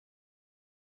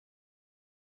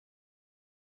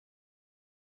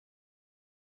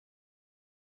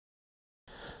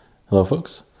Hello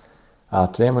folks,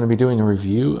 today I'm going to be doing a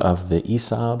review of the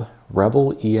ESAB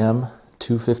Rebel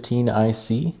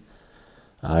EM215ic.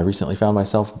 I recently found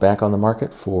myself back on the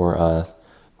market for a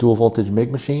dual voltage MIG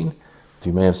machine.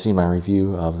 You may have seen my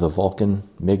review of the Vulcan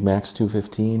MIG Max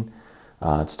 215.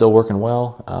 It's still working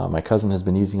well. My cousin has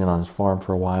been using it on his farm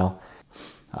for a while,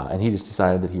 and he just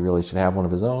decided that he really should have one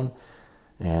of his own,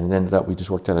 and it ended up we just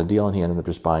worked out a deal and he ended up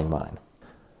just buying mine.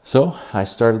 So I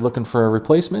started looking for a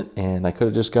replacement, and I could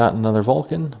have just gotten another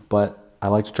Vulcan, but I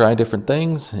like to try different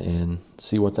things and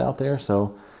see what's out there.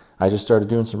 So I just started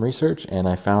doing some research, and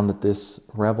I found that this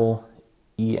Rebel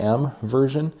EM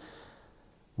version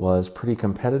was pretty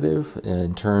competitive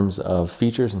in terms of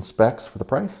features and specs for the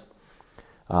price.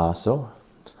 So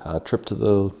a trip to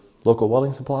the local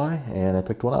welding supply, and I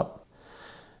picked one up.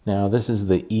 Now this is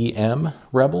the EM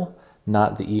Rebel,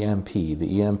 not the EMP.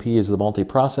 The EMP is the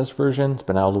multi-process version. It's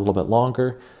been out a little bit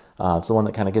longer. It's the one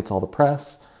that kind of gets all the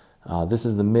press. This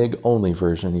is the MIG only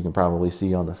version. You can probably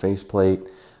see on the faceplate.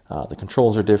 The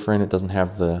controls are different. It doesn't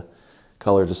have the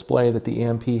color display that the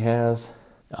EMP has,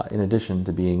 in addition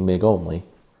to being MIG only.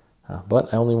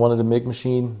 But I only wanted a MIG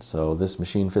machine, so this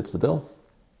machine fits the bill.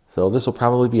 So this will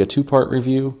probably be a two-part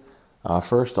review.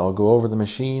 First, I'll go over the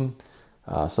machine,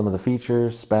 some of the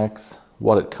features, specs,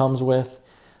 what it comes with.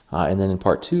 And then in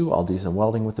part two, I'll do some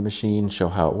welding with the machine, show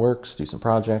how it works, do some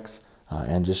projects,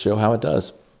 and just show how it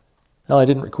does. Well, I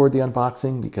didn't record the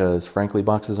unboxing because, frankly,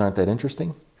 boxes aren't that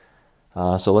interesting.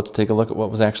 So let's take a look at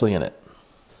what was actually in it.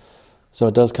 So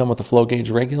it does come with a flow gauge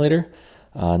regulator,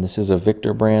 and this is a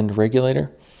Victor brand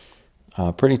regulator.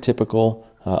 Pretty typical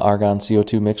argon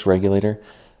CO2 mix regulator.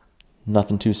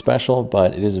 Nothing too special,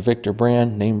 but it is a Victor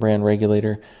brand, name brand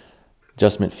regulator.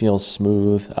 Adjustment feels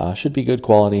smooth, should be good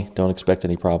quality, don't expect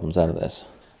any problems out of this.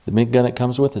 The MIG gun it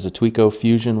comes with is a Tweco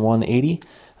Fusion 180.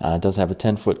 It does have a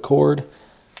 10-foot cord.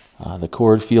 The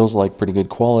cord feels like pretty good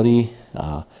quality.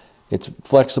 It's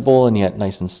flexible and yet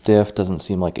nice and stiff, doesn't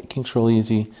seem like it kinks real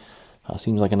easy.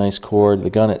 Seems like a nice cord. The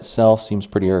gun itself seems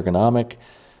pretty ergonomic,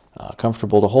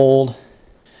 comfortable to hold.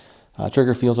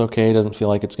 Trigger feels okay, doesn't feel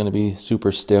like it's going to be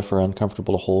super stiff or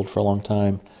uncomfortable to hold for a long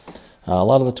time. A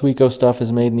lot of the Tweco stuff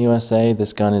is made in the USA.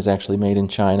 This gun is actually made in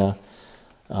China,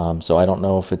 so I don't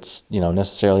know if it's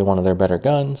necessarily one of their better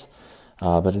guns,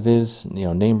 but it is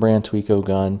name brand Tweco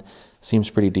gun. Seems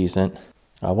pretty decent.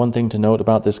 One thing to note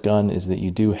about this gun is that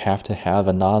you do have to have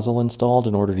a nozzle installed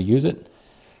in order to use it.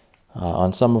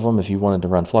 On some of them, if you wanted to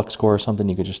run Flux core or something,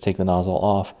 you could just take the nozzle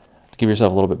off to give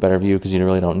yourself a little bit better view because you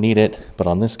really don't need it. But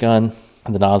on this gun,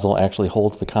 the nozzle actually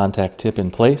holds the contact tip in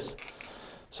place.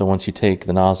 So once you take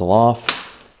the nozzle off,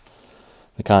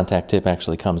 the contact tip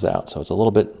actually comes out. So it's a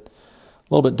little bit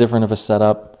different of a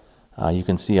setup. You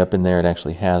can see up in there it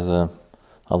actually has a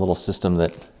little system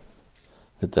that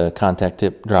the contact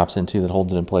tip drops into that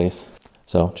holds it in place.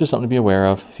 So just something to be aware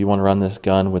of. If you want to run this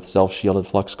gun with self-shielded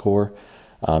flux core,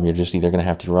 you're just either going to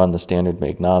have to run the standard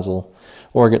MIG nozzle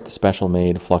or get the special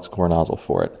made flux core nozzle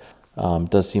for it. It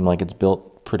does seem like it's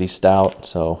built pretty stout,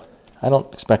 so I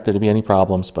don't expect there to be any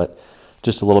problems, but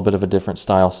just a little bit of a different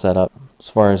style setup. As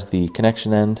far as the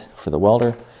connection end for the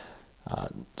welder,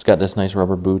 it's got this nice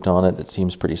rubber boot on it that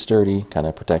seems pretty sturdy, kind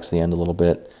of protects the end a little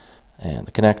bit. And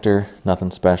the connector,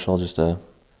 nothing special, just a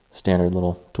standard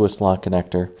little twist lock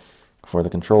connector for the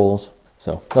controls.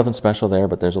 So nothing special there,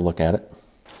 but there's a look at it.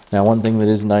 Now one thing that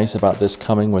is nice about this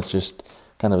coming with just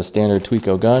kind of a standard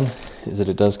Tweco gun is that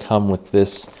it does come with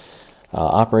this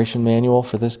operation manual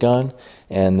for this gun.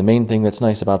 And the main thing that's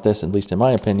nice about this, at least in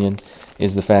my opinion,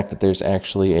 is the fact that there's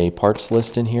actually a parts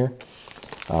list in here.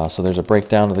 So there's a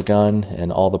breakdown of the gun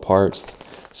and all the parts.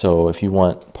 So if you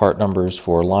want part numbers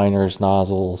for liners,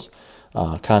 nozzles,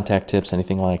 contact tips,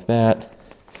 anything like that,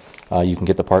 you can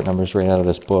get the part numbers right out of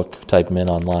this book, type them in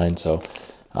online. So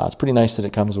it's pretty nice that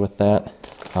it comes with that.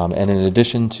 And in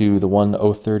addition to the one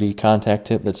 030 contact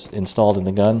tip that's installed in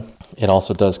the gun, it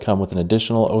also does come with an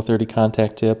additional 030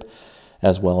 contact tip,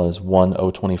 as well as one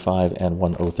 025 and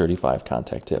one 035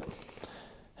 contact tip.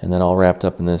 And then all wrapped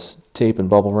up in this tape and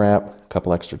bubble wrap, a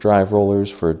couple extra drive rollers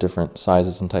for different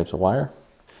sizes and types of wire.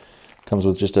 Comes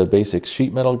with just a basic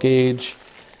sheet metal gauge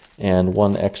and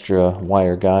one extra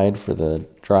wire guide for the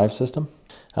drive system.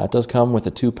 It does come with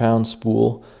a 2-pound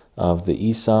spool of the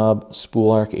ESAB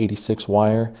Spool Arc 86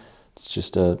 wire. It's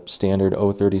just a standard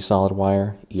 030 solid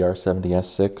wire,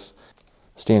 ER70S6.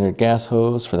 Standard gas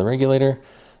hose for the regulator.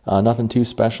 Nothing too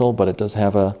special, but it does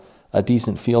have a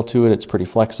decent feel to it. It's pretty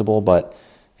flexible, but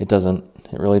it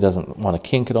really doesn't want to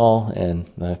kink at all, and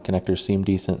the connectors seem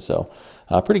decent, so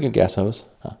pretty good gas hose.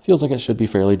 Feels like it should be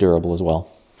fairly durable as well.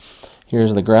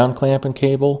 Here's the ground clamp and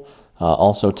cable,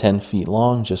 also 10 feet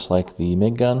long, just like the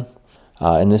MIG gun.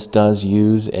 And this does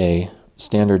use a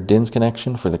standard DINS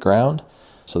connection for the ground.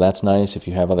 So that's nice if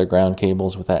you have other ground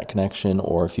cables with that connection,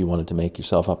 or if you wanted to make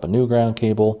yourself up a new ground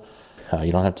cable.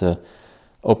 You don't have to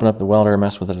open up the welder or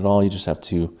mess with it at all. You just have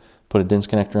to put a DINS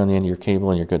connector on the end of your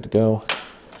cable and you're good to go.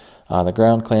 The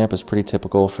ground clamp is pretty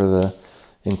typical for the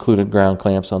included ground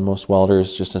clamps on most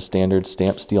welders, just a standard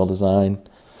stamped steel design.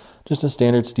 Just a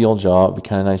standard steel jaw. It would be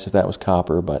kind of nice if that was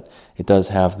copper, but it does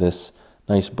have this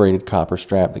nice braided copper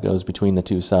strap that goes between the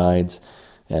two sides.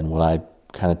 And what I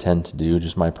kind of tend to do,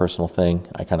 just my personal thing,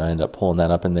 I kind of end up pulling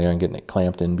that up in there and getting it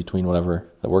clamped in between whatever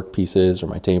the workpiece is or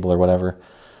my table or whatever,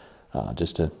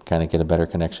 just to kind of get a better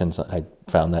connection. So I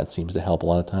found that seems to help a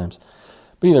lot of times.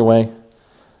 But either way,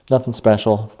 nothing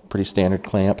special, pretty standard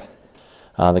clamp.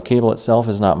 The cable itself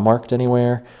is not marked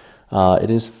anywhere.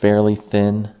 It is fairly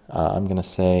thin. I'm going to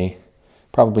say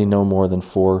probably no more than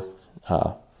 4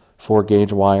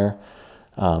 gauge wire.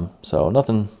 So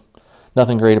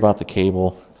nothing great about the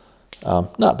cable.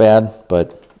 Not bad,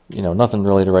 but nothing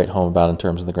really to write home about in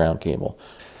terms of the ground cable.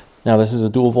 Now this is a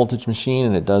dual voltage machine,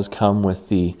 and it does come with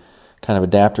the kind of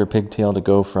adapter pigtail to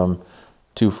go from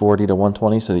 240 to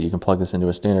 120 so that you can plug this into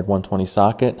a standard 120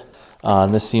 socket.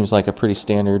 And this seems like a pretty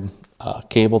standard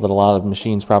cable that a lot of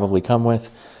machines probably come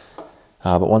with.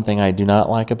 But one thing I do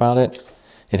not like about it,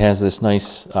 it has this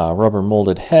nice rubber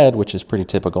molded head, which is pretty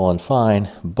typical and fine,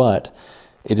 but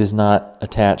it is not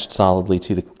attached solidly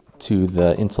to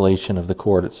the insulation of the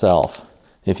cord itself.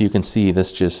 If you can see,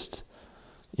 this just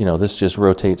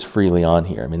rotates freely on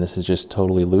here. I mean, this is just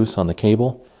totally loose on the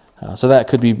cable. So that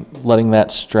could be letting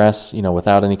that stress,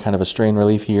 without any kind of a strain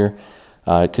relief here,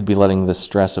 it could be letting the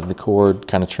stress of the cord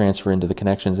kind of transfer into the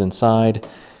connections inside,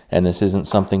 and this isn't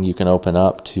something you can open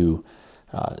up to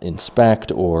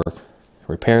inspect or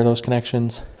repair those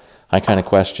connections. I kind of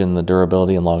question the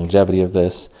durability and longevity of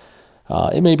this.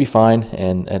 It may be fine,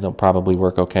 and it'll probably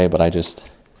work okay, but I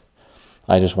just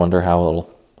wonder how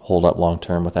it'll hold up long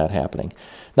term with that happening.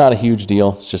 Not a huge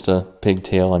deal. It's just a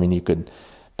pigtail. I mean, you could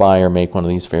buy or make one of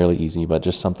these fairly easy, but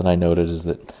just something I noted is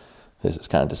that this is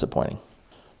kind of disappointing.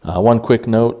 One quick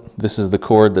note, this is the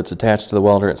cord that's attached to the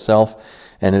welder itself,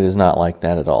 and it is not like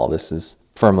that at all. This is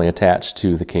firmly attached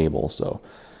to the cable, so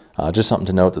just something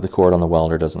to note that the cord on the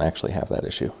welder doesn't actually have that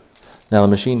issue. Now the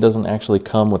machine doesn't actually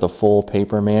come with a full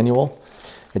paper manual.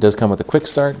 It does come with a quick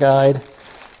start guide.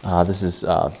 This is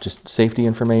just safety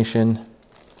information,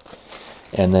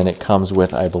 and then it comes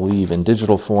with, I believe, in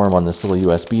digital form on this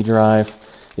little USB drive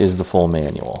is the full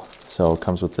manual. So it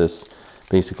comes with this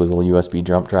basically little USB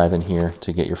jump drive in here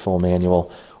to get your full manual,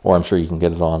 or I'm sure you can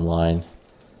get it online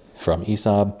from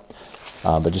ESAB.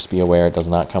 But just be aware, it does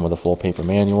not come with a full paper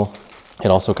manual. It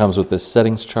also comes with this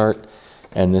settings chart,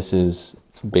 and this is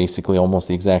basically almost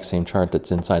the exact same chart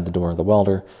that's inside the door of the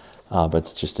welder, but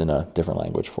it's just in a different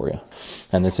language for you.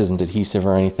 And this isn't adhesive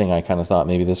or anything. I kind of thought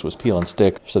maybe this was peel and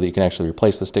stick so that you can actually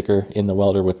replace the sticker in the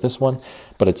welder with this one,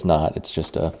 but it's not. It's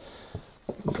just a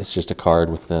card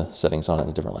with the settings on it in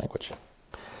a different language.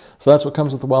 So that's what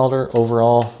comes with the welder.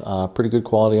 Overall, pretty good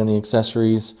quality on the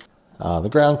accessories. The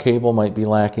ground cable might be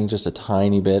lacking just a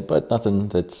tiny bit, but nothing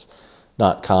that's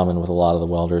not common with a lot of the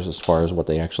welders as far as what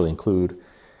they actually include.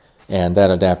 And that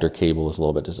adapter cable is a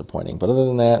little bit disappointing. But other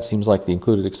than that, it seems like the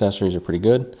included accessories are pretty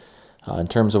good. In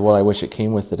terms of what I wish it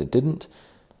came with that it didn't,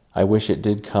 I wish it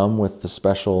did come with the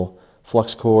special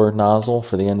flux core nozzle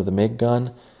for the end of the MIG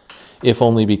gun, if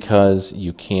only because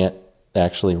you can't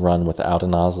actually run without a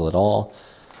nozzle at all.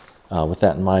 With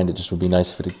that in mind, it just would be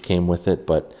nice if it came with it,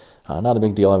 but not a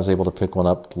big deal. I was able to pick one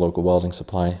up at the local welding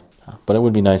supply, but it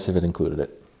would be nice if it included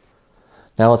it.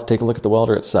 Now let's take a look at the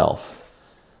welder itself.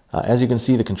 As you can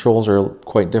see, the controls are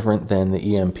quite different than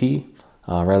the EMP.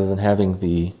 Rather than having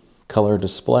the color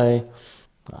display,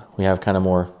 we have kind of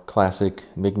more classic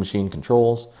MIG machine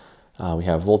controls. We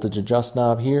have voltage adjust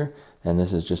knob here, and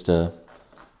this is just a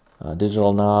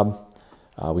digital knob.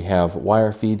 We have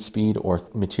wire feed speed or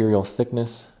material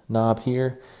thickness knob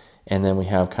here, and then we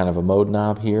have kind of a mode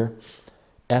knob here.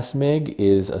 SMIG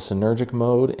is a synergic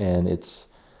mode, and it's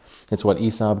what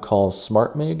ESAB calls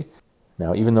Smart MIG.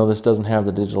 Now, even though this doesn't have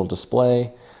the digital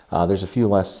display, there's a few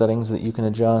less settings that you can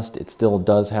adjust. It still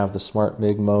does have the Smart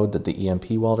MIG mode that the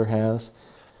EMP welder has.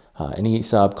 And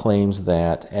ESAB claims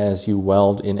that as you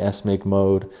weld in SMIG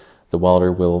mode, the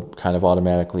welder will kind of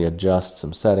automatically adjust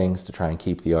some settings to try and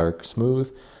keep the arc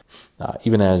smooth,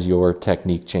 even as your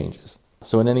technique changes.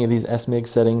 So in any of these SMIG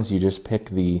settings, you just pick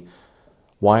the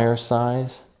wire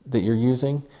size that you're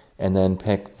using, and then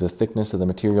pick the thickness of the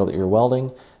material that you're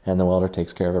welding, and the welder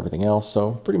takes care of everything else.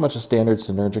 So pretty much a standard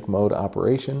synergic mode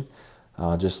operation,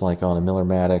 just like on a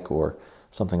Millermatic or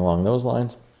something along those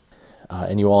lines.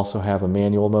 And you also have a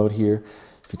manual mode here.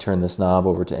 If you turn this knob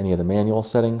over to any of the manual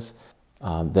settings,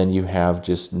 then you have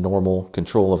just normal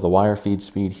control of the wire feed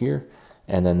speed here,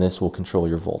 and then this will control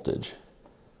your voltage.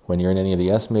 When you're in any of the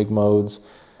SMIG modes,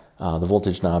 the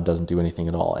voltage knob doesn't do anything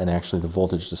at all, and actually the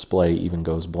voltage display even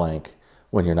goes blank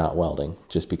when you're not welding,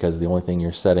 just because the only thing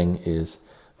you're setting is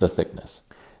the thickness.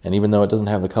 And even though it doesn't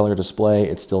have the color display,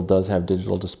 it still does have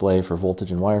digital display for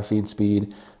voltage and wire feed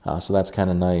speed, so that's kind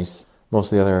of nice.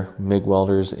 Most of the other MIG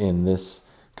welders in this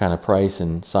kind of price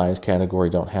and size category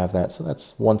don't have that, so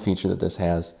that's one feature that this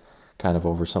has kind of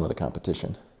over some of the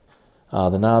competition.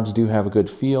 The knobs do have a good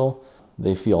feel.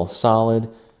 They feel solid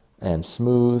and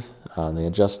smooth. They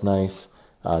adjust nice.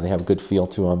 They have a good feel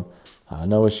to them.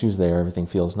 No issues there. Everything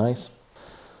feels nice.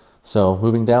 So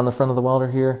moving down the front of the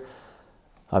welder here,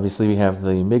 obviously we have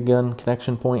the MIG Gun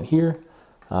connection point here.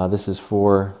 This is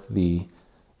for the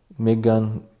MIG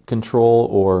Gun control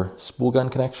or spool gun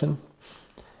connection.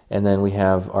 And then we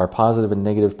have our positive and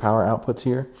negative power outputs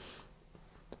here.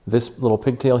 This little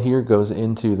pigtail here goes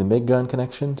into the MIG Gun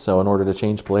connection. So in order to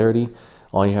change polarity,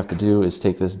 all you have to do is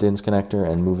take this DINS connector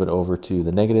and move it over to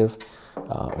the negative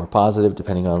or positive,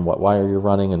 depending on what wire you're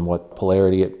running and what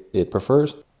polarity it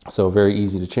prefers. So very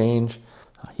easy to change.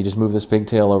 You just move this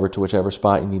pigtail over to whichever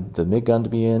spot you need the MIG Gun to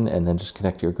be in, and then just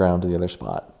connect your ground to the other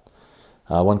spot.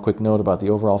 One quick note about the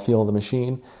overall feel of the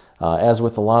machine. As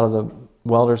with a lot of the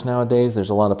welders nowadays, there's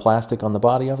a lot of plastic on the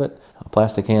body of it,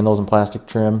 plastic handles and plastic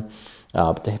trim.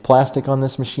 But the plastic on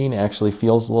this machine actually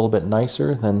feels a little bit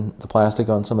nicer than the plastic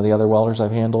on some of the other welders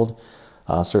I've handled.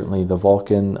 Certainly the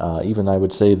Vulcan, even I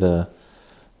would say the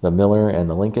Miller and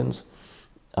the Lincolns.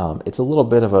 It's a little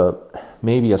bit of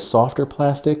maybe a softer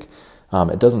plastic.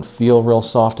 It doesn't feel real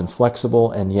soft and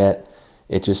flexible, and yet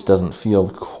it just doesn't feel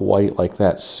quite like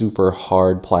that super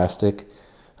hard plastic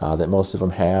that most of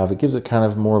them have. It gives it kind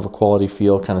of more of a quality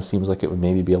feel, kind of seems like it would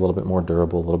maybe be a little bit more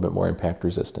durable, a little bit more impact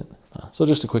resistant. So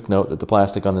just a quick note that the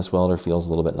plastic on this welder feels a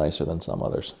little bit nicer than some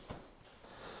others.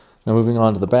 Now moving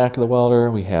on to the back of the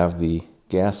welder, we have the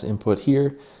gas input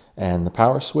here and the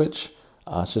power switch.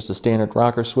 It's just a standard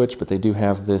rocker switch, but they do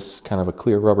have this kind of a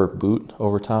clear rubber boot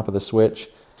over top of the switch.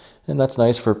 And that's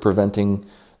nice for preventing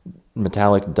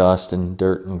metallic dust and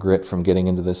dirt and grit from getting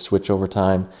into this switch over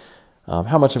time.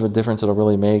 How much of a difference it'll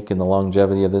really make in the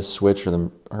longevity of this switch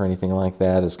or anything like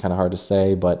that is kind of hard to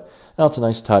say, but it's a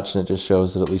nice touch, and it just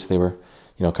shows that at least they were,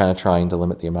 kind of trying to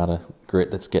limit the amount of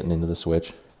grit that's getting into the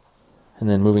switch. And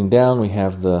then moving down, we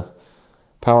have the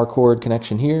power cord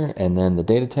connection here, and then the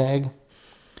data tag.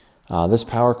 This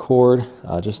power cord,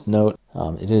 just note,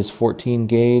 it is 14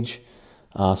 gauge,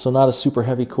 so not a super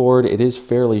heavy cord. It is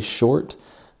fairly short.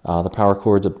 The power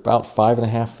cord's about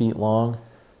 5.5 feet long.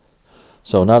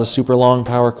 So not a super long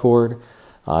power cord.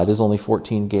 It is only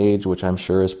 14 gauge, which I'm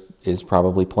sure is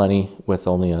probably plenty with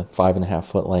only a 5.5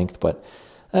 foot length, but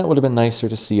it would have been nicer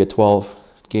to see a 12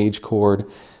 gauge cord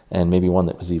and maybe one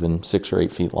that was even 6 or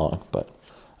 8 feet long. But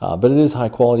it is high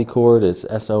quality cord. It's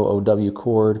SOOW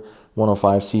cord,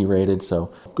 105C rated,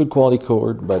 so good quality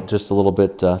cord, but just a little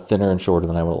bit thinner and shorter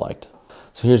than I would have liked.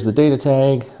 So here's the data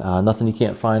tag. Nothing you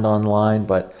can't find online,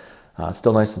 but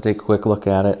still nice to take a quick look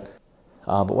at it.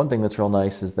 But one thing that's real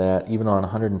nice is that even on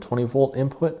 120 volt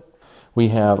input, we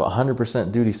have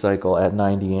 100% duty cycle at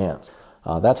 90 amps.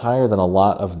 That's higher than a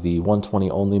lot of the 120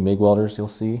 only MIG welders you'll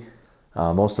see.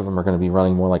 Most of them are going to be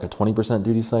running more like a 20%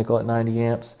 duty cycle at 90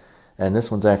 amps. And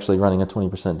this one's actually running a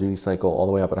 20% duty cycle all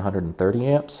the way up at 130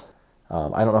 amps.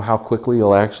 I don't know how quickly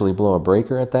you'll actually blow a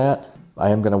breaker at that. I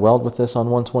am going to weld with this on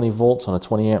 120 volts on a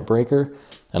 20 amp breaker,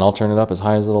 and I'll turn it up as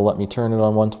high as it'll let me turn it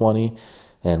on 120.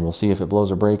 And we'll see if it blows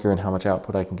a breaker and how much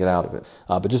output I can get out of it.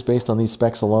 But just based on these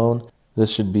specs alone,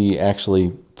 this should be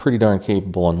actually pretty darn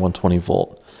capable on 120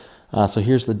 volt. So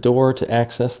here's the door to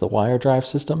access the wire drive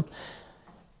system.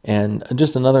 And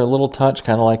just another little touch,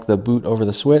 kind of like the boot over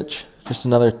the switch. Just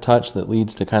another touch that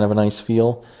leads to kind of a nice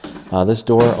feel. This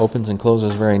door opens and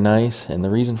closes very nice, and the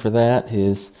reason for that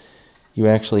is you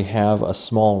actually have a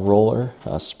small roller,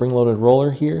 a spring-loaded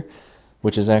roller here,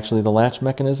 which is actually the latch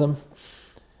mechanism.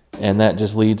 And that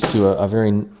just leads to a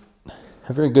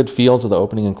very good feel to the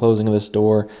opening and closing of this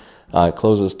door. It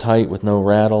closes tight with no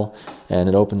rattle, and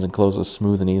it opens and closes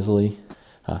smooth and easily.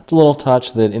 It's a little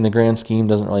touch that in the grand scheme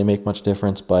doesn't really make much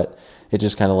difference, but it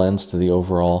just kind of lends to the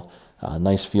overall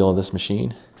nice feel of this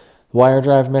machine. The wire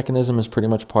drive mechanism is pretty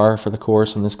much par for the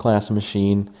course in this class of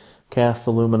machine. Cast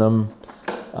aluminum,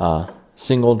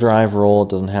 single drive roll. It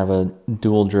doesn't have a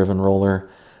dual driven roller.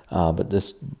 But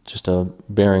this just a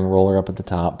bearing roller up at the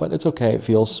top, but it's okay. It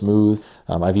feels smooth.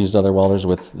 I've used other welders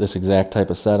with this exact type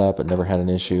of setup. It never had an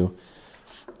issue.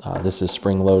 This is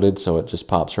spring loaded, so it just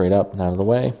pops right up and out of the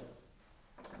way.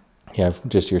 You have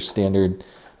just your standard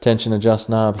tension adjust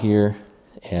knob here,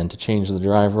 and to change the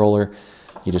drive roller,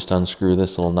 you just unscrew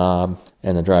this little knob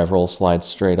and the drive roll slides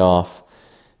straight off.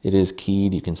 It is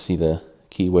keyed. You can see the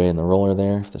keyway in the roller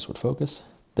there, if this would focus.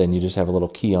 Then you just have a little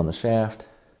key on the shaft.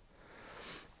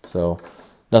 So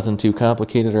nothing too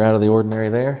complicated or out of the ordinary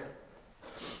there.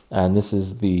 And this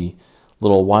is the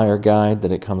little wire guide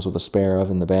that it comes with a spare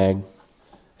of in the bag.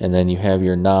 And then you have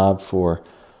your knob for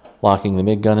locking the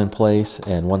MIG gun in place.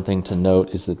 And one thing to note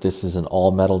is that this is an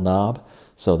all metal knob.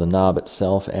 So the knob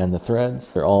itself and the threads,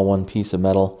 they're all one piece of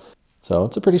metal. So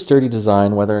it's a pretty sturdy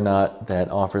design. Whether or not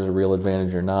that offers a real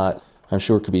advantage or not, I'm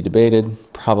sure it could be debated.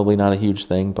 Probably not a huge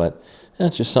thing, but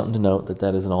it's just something to note that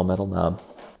that is an all metal knob.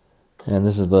 And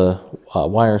this is the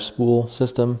wire spool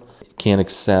system. It can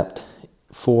accept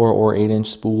 4 or 8 inch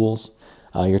spools.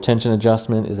 Your tension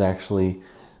adjustment is actually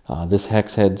this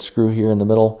hex head screw here in the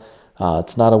middle.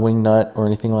 It's not a wing nut or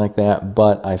anything like that,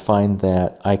 but I find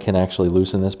that I can actually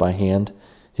loosen this by hand.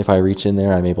 If I reach in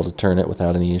there, I'm able to turn it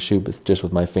without any issue, but just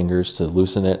with my fingers to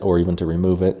loosen it or even to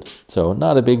remove it. So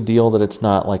not a big deal that it's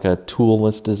not like a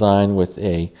toolless design with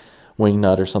a wing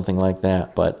nut or something like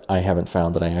that, but I haven't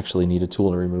found that I actually need a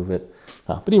tool to remove it.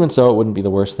 But even so, it wouldn't be the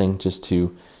worst thing just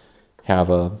to have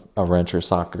a wrench or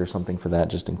socket or something for that,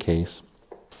 just in case.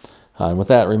 And with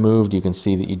that removed, you can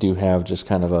see that you do have just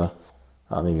kind of a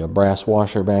maybe a brass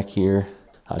washer back here,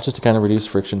 just to kind of reduce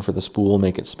friction for the spool,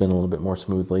 make it spin a little bit more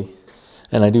smoothly.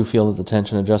 And I do feel that the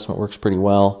tension adjustment works pretty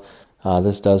well.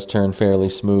 This does turn fairly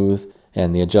smooth,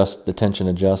 and the tension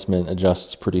adjustment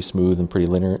adjusts pretty smooth and pretty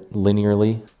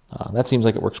linearly. That seems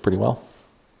like it works pretty well.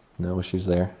 No issues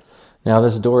there. Now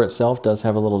this door itself does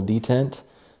have a little detent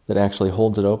that actually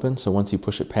holds it open. So once you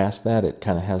push it past that, it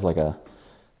kind of has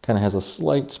a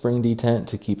slight spring detent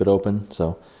to keep it open.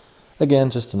 So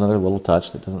again, just another little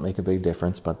touch that doesn't make a big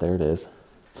difference, but there it is.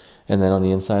 And then on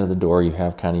the inside of the door, you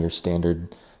have kind of your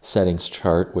standard settings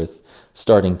chart with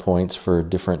starting points for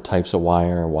different types of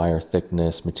wire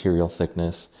thickness, material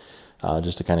thickness,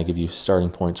 just to kind of give you starting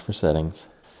points for settings.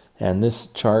 And this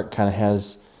chart kind of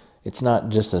has, it's not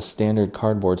just a standard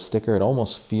cardboard sticker, it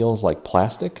almost feels like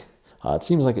plastic. It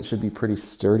seems like it should be pretty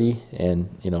sturdy and,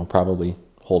 probably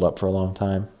hold up for a long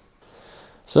time.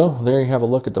 So there you have a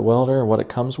look at the welder, what it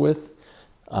comes with.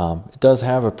 It does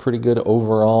have a pretty good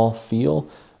overall feel,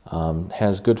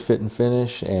 has good fit and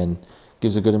finish, and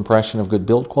gives a good impression of good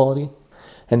build quality.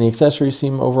 And the accessories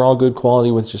seem overall good quality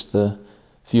with just the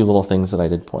few little things that I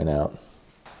did point out.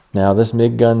 Now this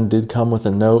MIG gun did come with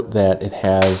a note that it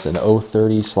has an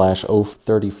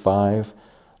 030/035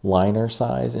 liner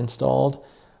size installed.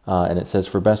 And it says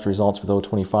for best results with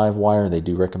 025 wire, they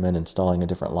do recommend installing a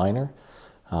different liner.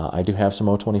 I do have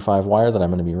some 025 wire that I'm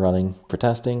going to be running for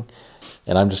testing,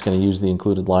 and I'm just going to use the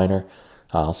included liner.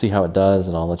 I'll see how it does,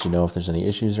 and I'll let you know if there's any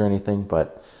issues or anything,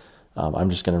 but I'm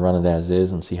just going to run it as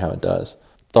is and see how it does.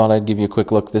 Thought I'd give you a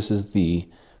quick look. This is the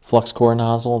Flux core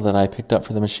nozzle that I picked up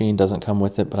for the machine. Doesn't come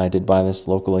with it, but I did buy this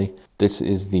locally. This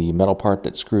is the metal part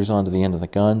that screws onto the end of the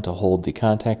gun to hold the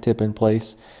contact tip in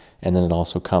place, and then it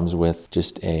also comes with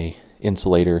just a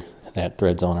insulator that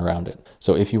threads on around it.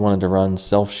 So if you wanted to run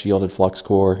self-shielded flux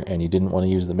core and you didn't want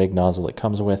to use the MIG nozzle it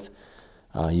comes with,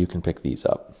 you can pick these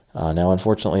up. Now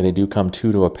unfortunately they do come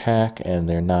 2 to a pack, and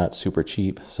they're not super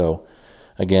cheap, so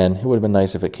again, it would have been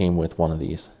nice if it came with one of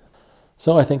these.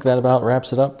 So I think that about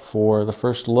wraps it up for the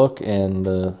first look and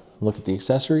the look at the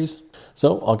accessories.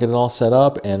 So I'll get it all set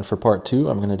up, and for part 2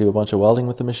 I'm going to do a bunch of welding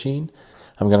with the machine.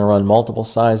 I'm going to run multiple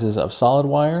sizes of solid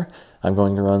wire. I'm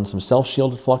going to run some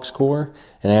self-shielded flux core,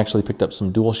 and I actually picked up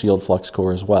some dual shield flux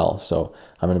core as well. So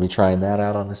I'm going to be trying that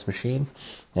out on this machine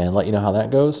and let you know how that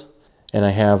goes. And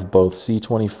I have both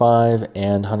C25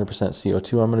 and 100%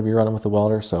 CO2 I'm going to be running with the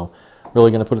welder. So really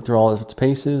going to put it through all of its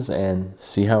paces and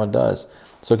see how it does.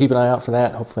 So keep an eye out for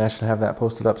that. Hopefully I should have that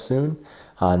posted up soon.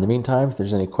 In the meantime, if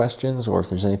there's any questions or if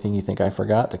there's anything you think I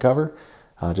forgot to cover,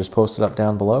 just post it up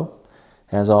down below.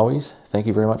 As always, thank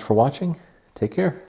you very much for watching. Take care.